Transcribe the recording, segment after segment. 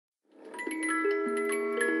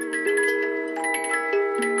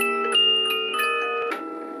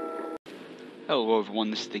Hello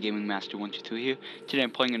everyone, this is the Gaming Master 123 here. Today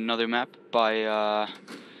I'm playing another map by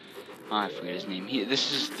I forget his name.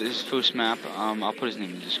 This is his first map. I'll put his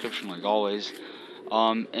name in the description like always.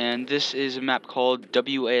 And this is a map called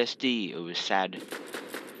WASD. It was sad.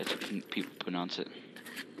 That's what people pronounce it.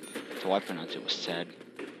 That's how I pronounce it. It was sad.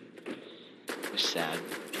 It was sad.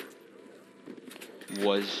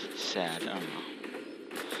 Was sad. I don't know.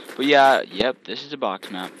 But yeah, yep. This is a box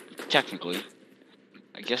map. Technically.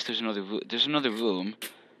 I guess there's another room.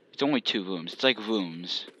 It's only 2 rooms. It's like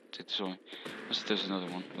rooms. Unless there's another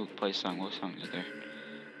one. Oh, play a song. What song is there?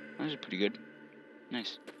 That was pretty good.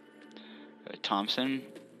 Nice. Thompson.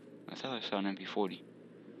 I thought I saw an MP40.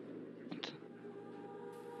 What?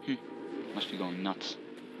 Must be going nuts.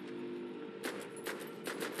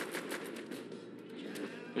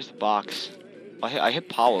 Where's the box? I hit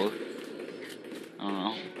power. I don't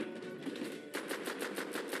know.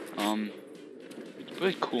 It's a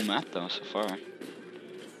really cool map though so far.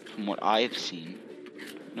 From what I have seen.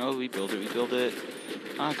 No, rebuild it.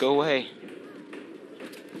 Ah, go away.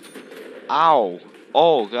 Ow!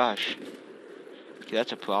 Oh gosh. Okay,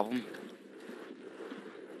 that's a problem.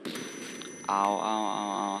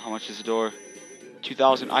 Ow. How much is the door?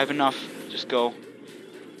 2,000. I have enough. Just go.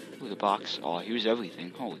 Ooh, the box. Oh, here's everything.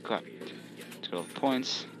 Holy crap. Let's get all the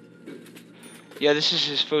points. Yeah, this is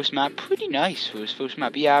his first map. Pretty nice for his first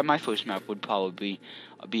map. Yeah, my first map would probably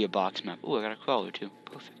be a box map. Ooh, I got a crawler too.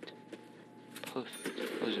 Perfect.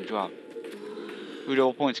 There's a drop. Ooh,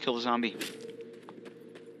 double points. Kill the zombie.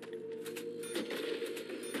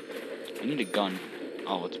 I need a gun.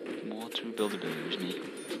 Oh, let's rebuild the builders, me.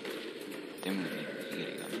 Then we get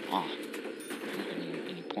a gun. Oh, I don't have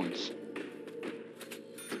any points.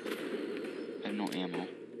 I have no ammo.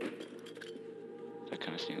 That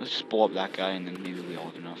kind of thing. Let's just blow up that guy and then maybe we all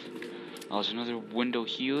have enough. Oh, there's another window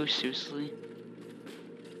here? Seriously?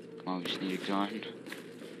 Come on, we just need a gun.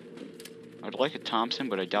 I'd like a Thompson,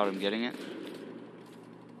 but I doubt I'm getting it.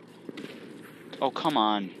 Oh, come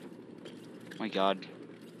on. My god.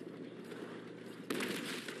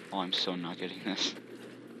 Oh, I'm so not getting this.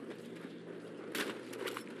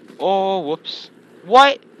 Oh, whoops.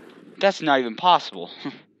 What? That's not even possible.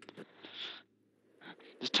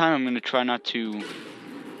 This time I'm going to try not to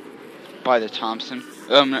buy the Thompson.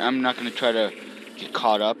 I'm not going to try to get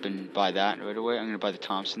caught up and buy that right away. I'm going to buy the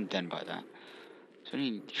Thompson, then buy that. So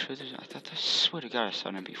I swear to God I saw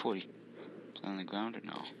an MP40. Is that on the ground or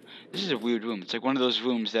no? This is a weird room. It's like one of those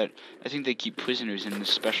rooms that I think they keep prisoners in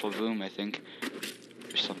this special room, I think.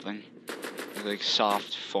 Or something. Like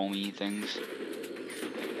soft, foamy things.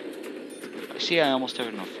 I see I almost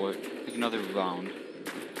have enough for it. Like another round.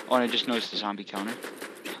 Oh, and I just noticed the zombie counter.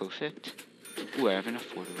 Perfect. Ooh, I have enough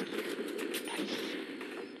for it already. Nice.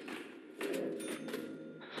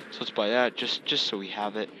 So let's buy that, just so we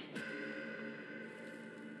have it.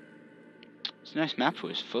 It's a nice map for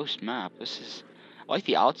his first map. I like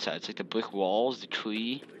the outside. It's like the brick walls, the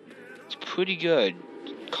tree. It's pretty good.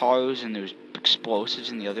 Cars, and there's explosives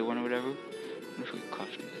in the other one or whatever. I wonder if we can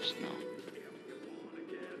craft this. No.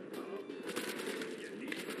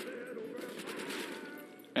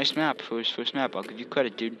 Nice map for his first map. I'll give you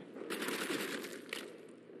credit, dude.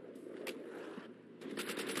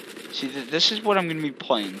 See, this is what I'm gonna be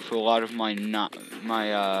playing for a lot of my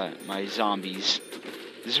my zombies.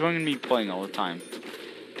 This is what I'm gonna be playing all the time.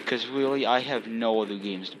 Because really, I have no other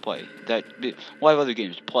games to play. Well, I have other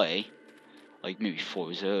games to play, like maybe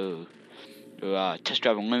Forza or Test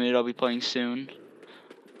Drive Unlimited. I'll be playing soon.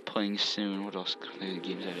 What else? Are the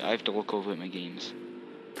games I have to look over at my games.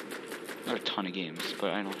 Not a ton of games,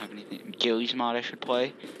 but I don't have anything. Gary's mod I should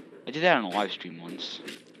play. I did that on a live stream once.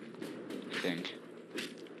 I think.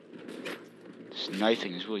 This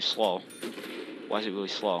knifing is really slow. Why is it really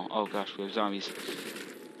slow? Oh gosh, we have zombies.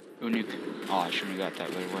 Ooh, nuke. Oh, I shouldn't have got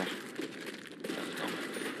that right away. That was dumb.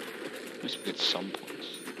 At least we get some points.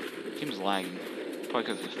 The game's lagging. Probably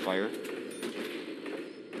because of the fire.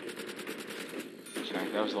 Sorry,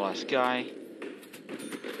 that was the last guy.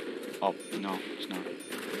 Oh, no, it's not.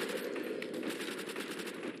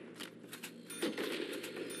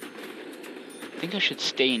 I think I should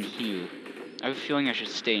stay in here. I have a feeling I should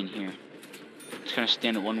stay in here. Just kind of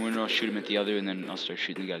stand at one window, shoot him at the other, and then I'll start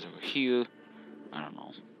shooting the guys over here. I don't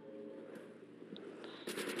know.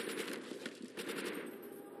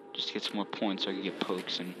 Just to get some more points so I can get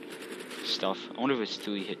pokes and stuff. I wonder if it's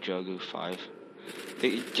 3-hit jug or 5.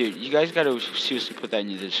 Dude, you guys gotta seriously put that in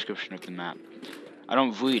the description of the map. I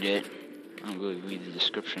don't read it. I don't really read the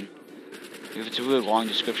description. If it's a really long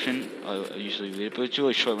description, I'll usually read it. But it's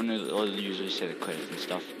really short when I'll usually say the credits and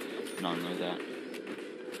stuff. Not like that.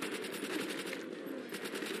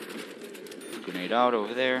 Grenade out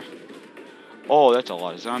over there. Oh, that's a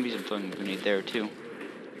lot of zombies. I'm throwing a grenade there too.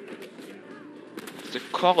 The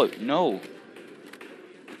color, no.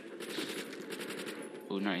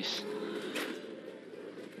 Oh, nice.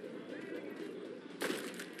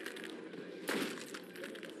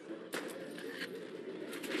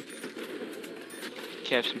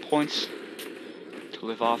 Okay, I have some points to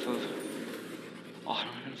live off of. Oh, I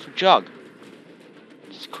don't have enough for jug.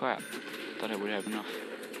 This is crap. Thought I would have enough.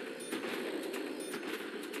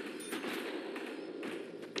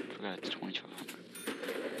 Forgot it's 2,200.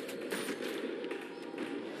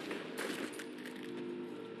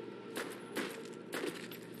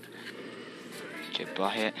 Okay,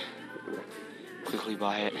 buy it. Quickly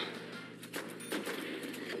buy it.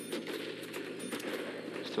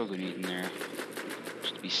 Still grenade in there.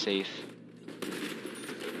 Just to be safe.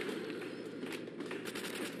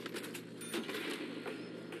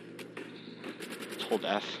 Let's hold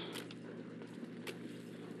F.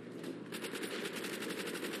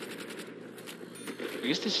 I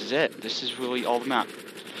guess this is it. This is really all the map.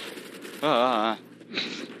 Wow.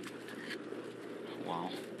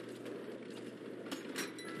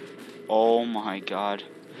 Oh my god.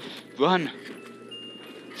 Run!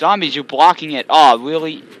 Zombies, you're blocking it. Oh,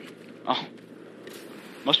 really? Oh.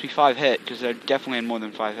 Must be 5 hit, because I definitely had more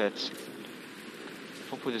than 5 hits.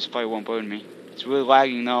 Hopefully this fire won't burn me. It's really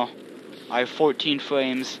lagging though. I have 14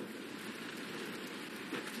 frames.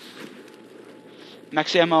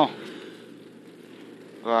 Max ammo.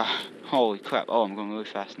 Holy crap. Oh, I'm going really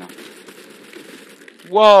fast now.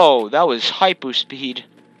 Whoa, that was hyper speed.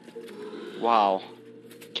 Wow.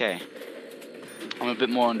 Okay. I'm a bit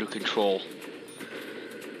more under control.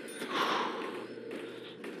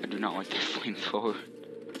 I do not like that flamethrower.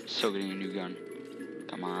 So getting a new gun.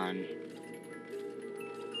 Come on.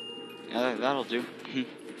 Yeah, that'll do.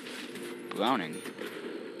 Browning.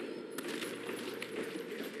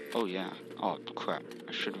 Oh yeah. Oh crap.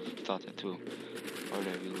 I should have thought that through. Why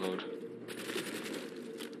did I reload?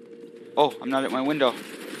 Oh, I'm not at my window.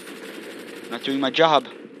 I'm not doing my job.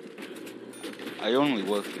 I only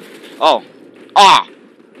work here. Oh! Ah!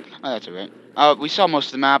 Oh, that's alright. We saw most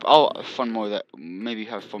of the map. I'll have fun more that. Maybe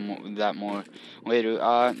have fun more with that more later.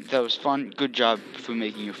 That was fun. Good job for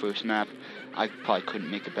making your first map. I probably couldn't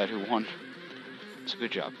make a better one. It's a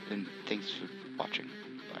good job. And thanks for watching.